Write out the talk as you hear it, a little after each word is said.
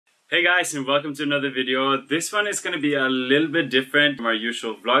Hey guys, and welcome to another video. This one is going to be a little bit different from our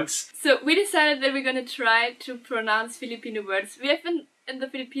usual vlogs. So we decided that we're going to try to pronounce Filipino words. We have been in the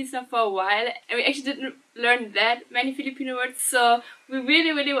Philippines now for a while and we actually didn't learn that many Filipino words, so we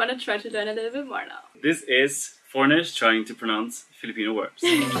really want to try to learn a little bit more now. This is foreigners trying to pronounce Filipino words.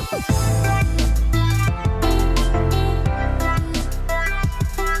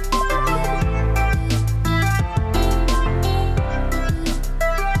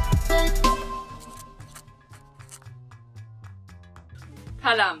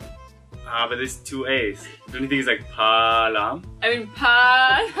 Palam. Ah, but there's two A's. Don't you think it's like palam? I mean,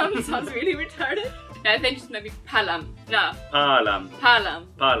 palam sounds really retarded. Yeah, I think it's maybe palam. No. Palam. Palam.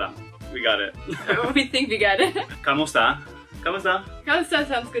 Palam. We got it. We think we got it. ¿Cómo está? ¿Cómo está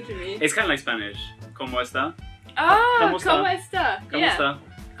sounds good to me. It's kind of like Spanish. ¿Cómo está? Ah, ¿Cómo está? ¿Cómo está? ¿Cómo Yeah. está?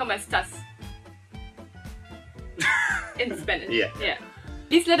 ¿Cómo estás? In Spanish. Yeah.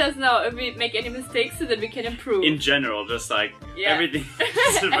 Please let us know if we make any mistakes so that we can improve. In general, just like everything.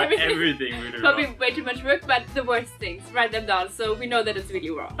 everything we do Probably wrong. way too much work, but the worst things, write them down so we know that it's really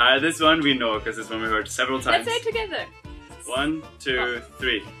wrong. This one we know because this one we heard several times. Let's say it together. 1, 2,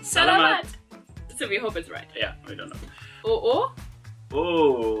 3. Salamat. So we hope it's right. Yeah, we don't know. Oh.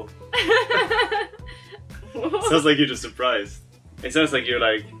 Oh. Sounds like you're just surprised. It sounds like you're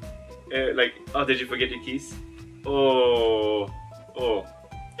like, oh, did you forget your keys? Oh.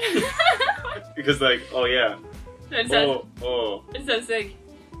 Because like, oh yeah. It sounds, Oh. It sounds like,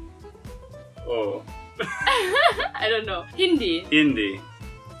 Oh. I don't know. Hindi.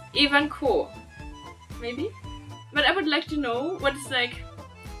 Evan Ko. Maybe? But I would like to know what it's like.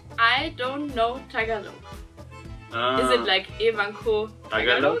 I don't know Tagalog. Is it like Evan Ko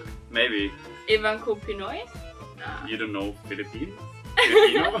Tagalog? Maybe. Evan Ko Pinoy? Nah. You don't know Filipino?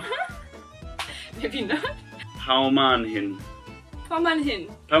 Maybe not. Paumanhin. Pamanhin.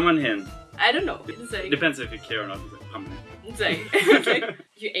 Paumanhin. I don't know. It's like, Depends if you care or not. Paumanhin. it's like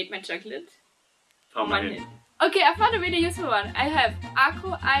you ate my chocolate? Paumanhin. Okay, I found a really useful one. I have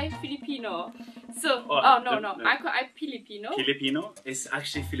Ako ay Filipino. So, no. Ako ay Filipino. Filipino is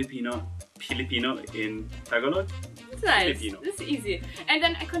actually Filipino in Tagalog. It's nice. Filipino. This is easy. And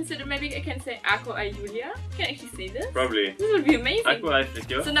then I consider maybe I can say Ako ay Julia. Can I actually say this? Probably. This would be amazing. Ako ay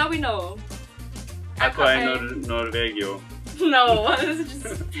Filipino. So now we know. Ako ay Norvegio. No, this is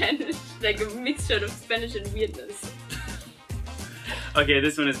just Spanish. Like a mixture of Spanish and weirdness. Okay,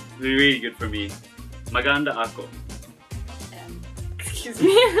 this one is really good for me. Maganda ako. Excuse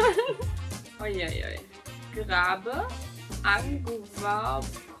me. Oy. Grabe ang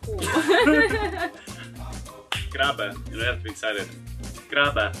guwapo. Grabe. You don't have to be excited.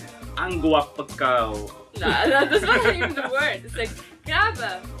 Grabe ang guwapo ka. Nah, that's not even the word. It's like,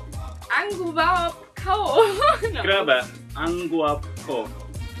 grabe ang guwapo. No. Grabe ang guwapo.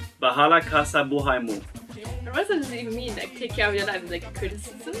 Bahala ka sa buhay mo. What does this even mean? Like, take care of your life? Like,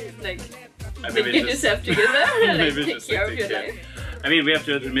 criticism? Like, Maybe get yourself together? Like, take care of your life? I mean, we have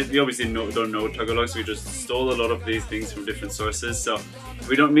to admit, we obviously don't know Tagalog, so we just stole a lot of these things from different sources, so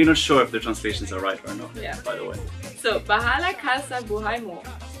we're not sure if the translations are right or not, by the way. So, bahala ka sa buhay mo.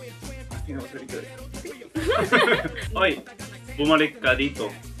 I think that was pretty good. Oy, bumalik ka dito.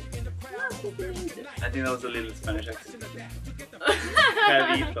 I think that was a little Spanish accent.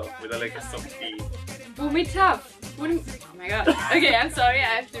 Cadito, with like a soft E. Bumitap. Oh my god. Okay, I'm sorry,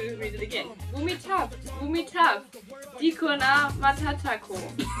 I have to read it again. Bumitap. Di ko na matatako.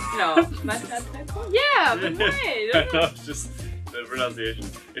 No, matatako? Yeah, but why? No, it's just the pronunciation.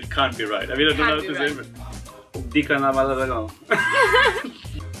 It can't be right. I mean, I don't know how to say it. Di ka na matatako.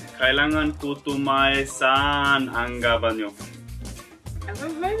 Kailangan tutumay saan ang gabanyo.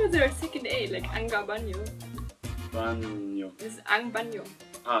 Why was there a second A, like Anga Banyo? Banyo. This is Ang Banyo.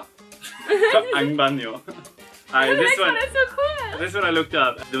 Ah. Ang banyo. This one is so cool. This one I looked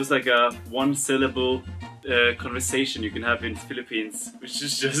up. There was like a one syllable conversation you can have in the Philippines, which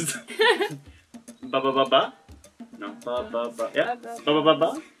is just ba ba ba ba. No, ba ba ba. Yeah. Ba ba ba ba.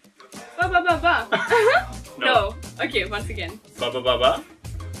 Ba ba ba ba. No. Okay, once again. Ba ba ba ba.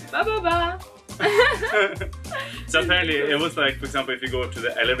 Ba ba ba. So apparently it was like, for example, if you go to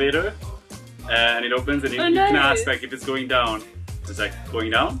the elevator and it opens and you can ask like if it's going down. It's like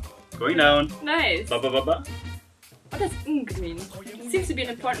going down. Nice. Ba ba ba ba. What does ing mean? It seems to be an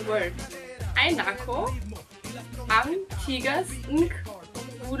important word. Ay nako, ang tigas ng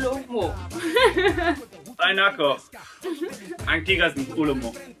ulo mo. Ay nako, ang tigas ng ulo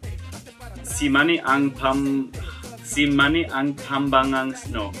mo. Si mani ang pambangang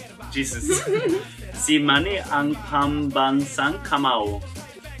no. Jesus. Si mani ang pambansang kamao.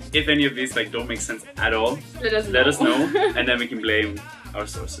 If any of these like don't make sense at all, let us know, and then we can blame our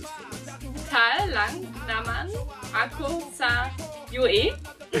sources for this. Tal lang naman ako sa UE.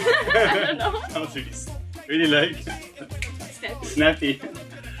 I don't know. Sounds really like snappy.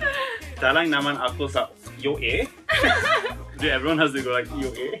 Talang naman ako sa UE. Everyone has to go like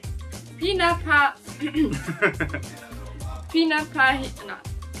UE. I'm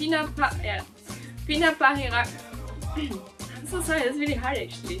so sorry, it's really hard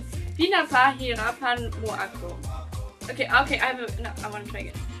actually. Pinapahirapan mo ako. Okay, I want to try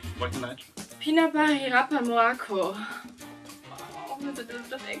again. What can I? Pinapahirapan mo ako. Oh, with a little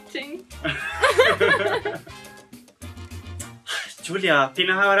bit of acting. Julia,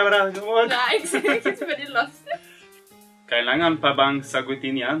 pinahawara mo. Nah, it's pretty lost. Kailangan pa bang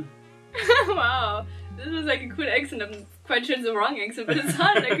sagutin yan? Wow, this was like a cool accent. I'm quite sure it's a wrong accent, but it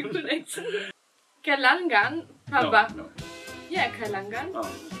sounded like a cool accent. Kailangan pa ba? No. Yeah, kailangan. Oh,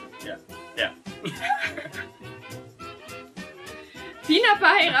 yeah.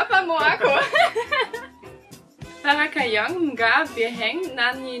 Pinapahirapan mo ako. Para kayong mga biyaheng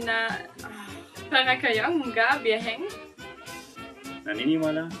nanina... Para kayong mga biyaheng...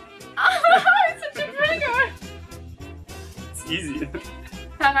 Naniniwala? It's such a trigger! It's easy.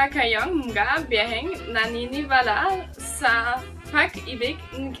 Para kayong mga biyaheng naniniwala sa pag-ibig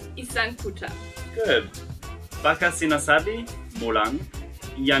ng isang puta. Good. Baka sinasabi mo lang,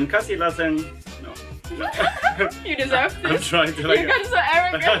 yan kasi lasang... No. You deserve this. I'm trying to like... You got so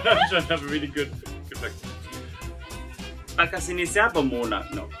arrogant. I'm trying to have a really good like... Baka sinasabi mo lang,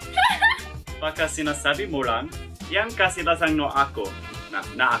 no. Baka sinasabi mo lang, yan kasi lasang no ako. Na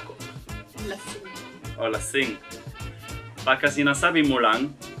ako. Lasing. O lasing. Baka sinasabi mo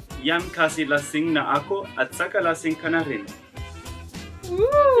lang, yan kasi lasing na ako at saka lasing ka na rin.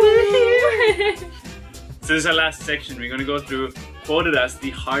 So this is our last section. We're going to go through quoted as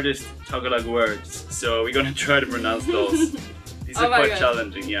the hardest Tagalog words. So we're going to try to pronounce those. These are quite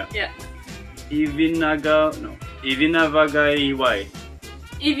challenging, yeah. Yeah. Ivinavagaiwai.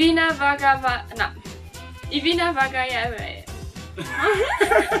 Ivinavagayaway.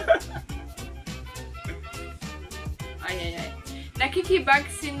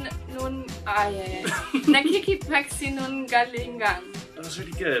 Nakikipagsinungalingan. That was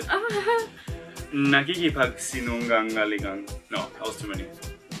really good. Nakikipagsinungalingan. No, that was too many.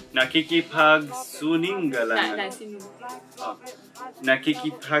 Nakikipagsinungalingan.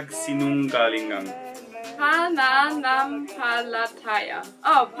 Nakikipagsinungalingan. Pananampalataya.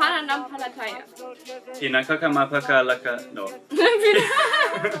 Oh, pananampalataya. Pinakakamapakalaka. No.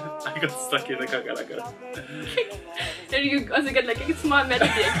 I got stuck in the kakalaka. Then you also get like a small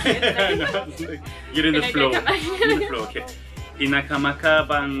melody again. You're in the flow. In the flow, okay.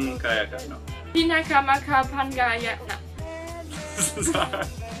 Pinakamakabangkayaka. No. Pinakamakapangaya. No.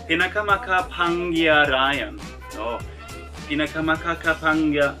 Pinakamakapangiyarayan. No.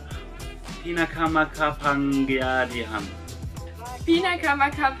 Pinakamakapangya. Pinakamakapangiyarihan.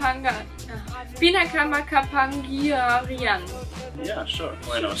 Pinakamakapangiyarian. Yeah, sure.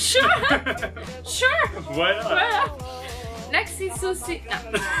 Why not? Sure. Sure. Why not?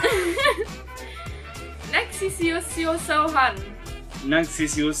 Nagsisiyosohan.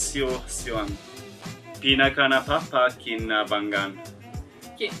 Nagsisiyosohan. Pinakanapapakinabangan.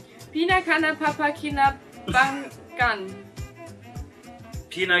 Okay. Pinakanapapakinabangan.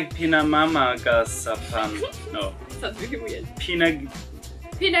 Pinagpinamamagasapan. No. Sounds really weird.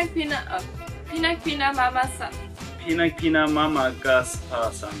 Pinagpinamamasan.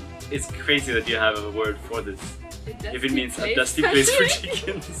 Pinagpinamamagaspasan. It's crazy that you have a word for this. If it means a dusty place for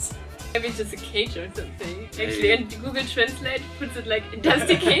chickens. Maybe it's just a cage or something. Actually, and Google Translate puts it like a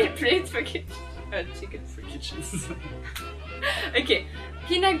dusty place for chickens. For kitchens. Okay.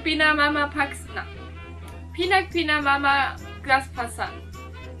 Pinagpinamamagaspasan.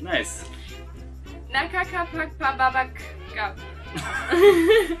 Nice. Nakakapagpabagagab.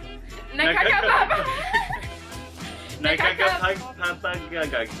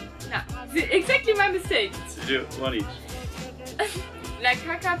 Nakakapagpabagagag. No, exactly my mistake. So do one each.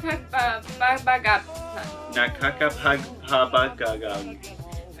 Nakakapagpabagagab. Nakakapagpabagagag.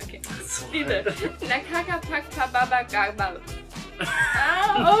 Okay. Diese. Nakakapagpabagagab.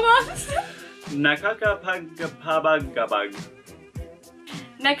 Almost. Nakakapagpabagabag.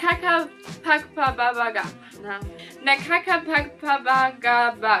 Nakakapagpabagagab. No.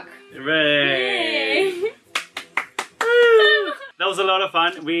 Nakakapagpabagabag. Hooray! That was a lot of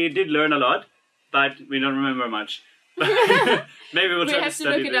fun. We did learn a lot, but we don't remember much. Maybe we'll try to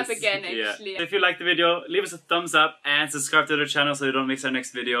study look it up again, actually. Yeah. If you liked the video, leave us a thumbs up and subscribe to the channel so you don't miss our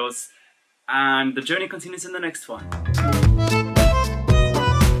next videos. And the journey continues in the next one.